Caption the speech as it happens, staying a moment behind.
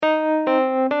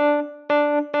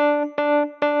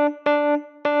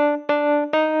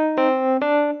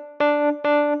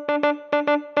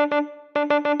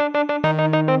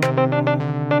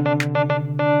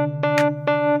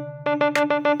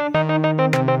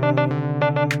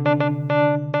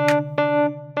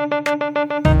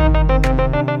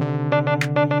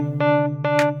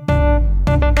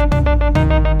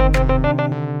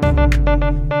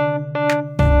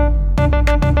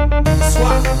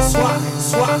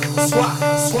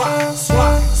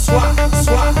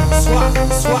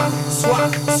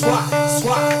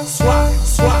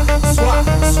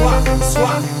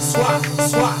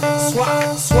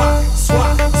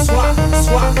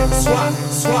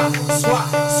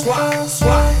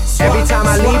Every time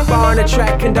I leap on a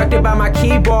track conducted by my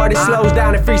keyboard, it slows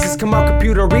down and freezes, come on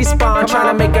computer respawn, trying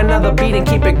to make another beat and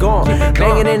keep it going.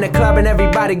 Banging in the club and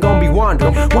everybody gon' be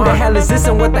wondering who the hell is this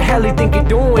and what the hell he think he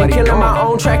doing. Killing my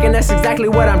own track and that's exactly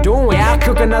what I'm doing.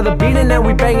 Cook another beat and then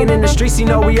we banging in the streets. You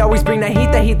know we always bring that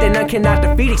heat that none cannot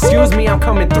defeat. Excuse me, I'm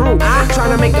coming through.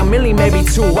 Trying to make a million, maybe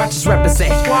two. Watch us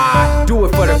represent. Do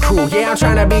it for the crew. Yeah, I'm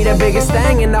trying to be the biggest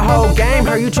thing in the whole game.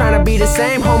 Heard you trying to be the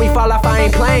same, homie. Fall off, I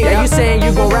ain't playing. Yeah, you saying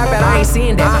you gon' rap it, I ain't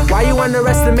seeing that. Why you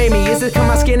underestimate me? Is it 'cause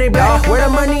my skin ain't black? Where the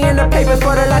money and the paper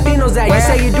for the Latinos at? You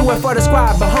say you do it for the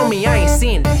squad, but homie, I ain't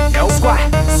seeing that. No squad.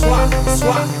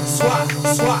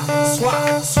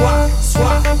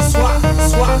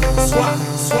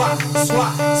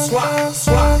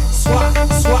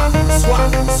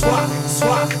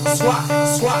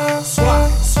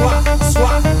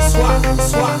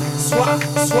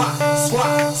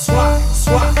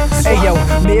 Hey yo,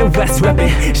 Midwest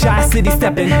reppin', Shy City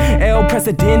steppin', El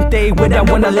Presidente with that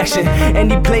one election.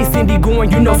 Any place Indy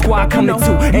going, you know squad coming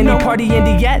too. Any party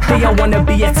Indy at, they all wanna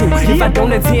be at too. If I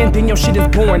don't attend, then your shit is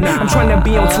boring. I'm tryna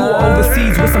be on tour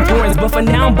overseas with some foreigners, but for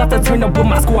now I'm about to turn up with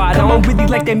my squad. I don't really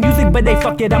like their music, but they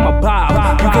fuck it, I'm a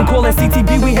bob. You can call it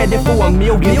CTV, we headed for $1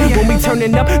 million. When we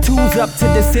turning up, two's up to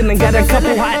the ceiling. Got a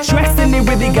couple hot tracks and it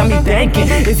really got me thinking.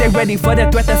 Is they ready for the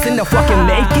threat that's in the fucking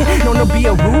making? Known to be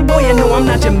a rude boy, you know I'm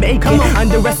not Jamaican.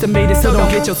 Underestimated, so don't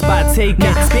get your spot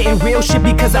taken. Spitting real shit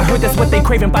because I heard that's what they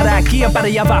craving. Para aquí, para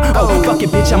allá va. Oh, fuck it,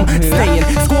 bitch, I'm staying.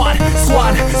 Squad.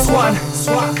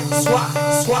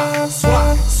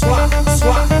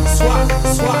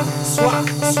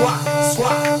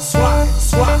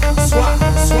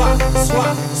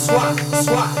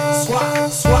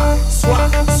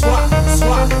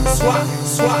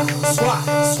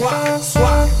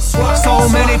 So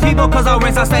many people cause our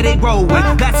rents are steady growing.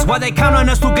 That's why they count on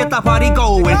us to get the party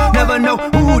going. Never know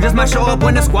who just might show up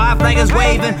when the squad flag is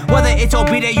waving. Whether it's your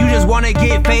beat that you just wanna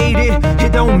get faded,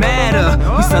 it don't matter,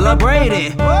 we celebrate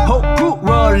it. Whole crew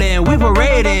rolling, we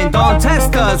parading. Don't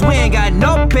test us, we ain't got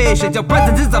no patience. Your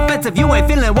presence is offensive, you ain't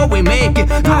feeling what we making.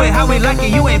 Do it how we like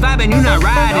it, you ain't vibing, you not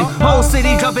riding. Whole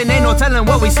city jumping, ain't no telling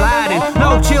what we sliding.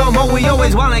 No chill mode, we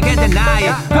always wanna get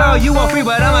denied. Girl, you are free,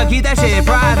 but I'ma keep that shit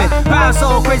private. Crowd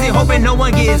so crazy, hoping no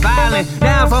one gets violent.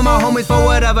 Down for my homies for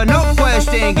whatever, no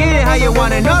question. Get it how you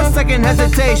want it, no second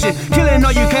hesitation. Killing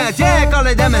all you can, yeah, call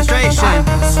it demonstration.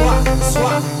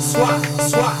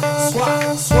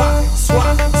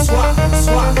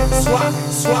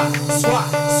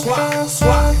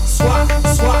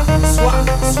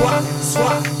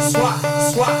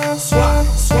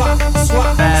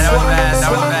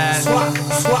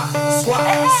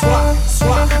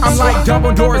 I'm like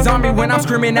Dumbledore zombie when I'm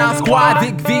screaming out squad.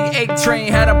 Vic V8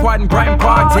 train had a part in Brighton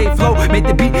Park. J Flow made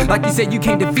the beat like you said you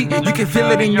can't defeat. You can feel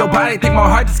it in your body, think my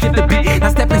heart to skip the beat. Now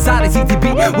step inside the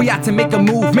CTB, we out to make a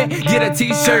movement. Get a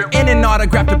t-shirt and an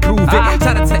autograph to prove it.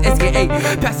 Shout out to SKA,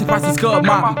 passing parts of Scud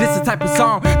Mom. This is the type of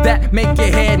song that make your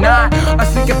head nod. I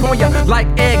sneak up on ya like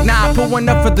eggnog, put one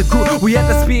up for the crew. We have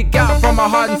to speak out from our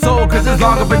heart and soul, cause it's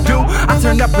long overdue. I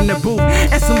turn up in the booth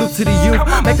and salute to the youth.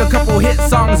 Make a couple hit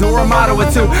songs or a motto or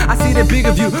two. I see the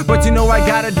bigger view, but you know I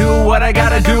gotta do what I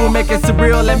gotta do. Make it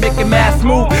surreal and make it mass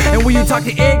smooth. And when you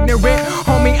talking ignorant,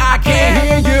 homie, I can't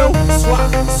hear you.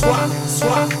 Swat.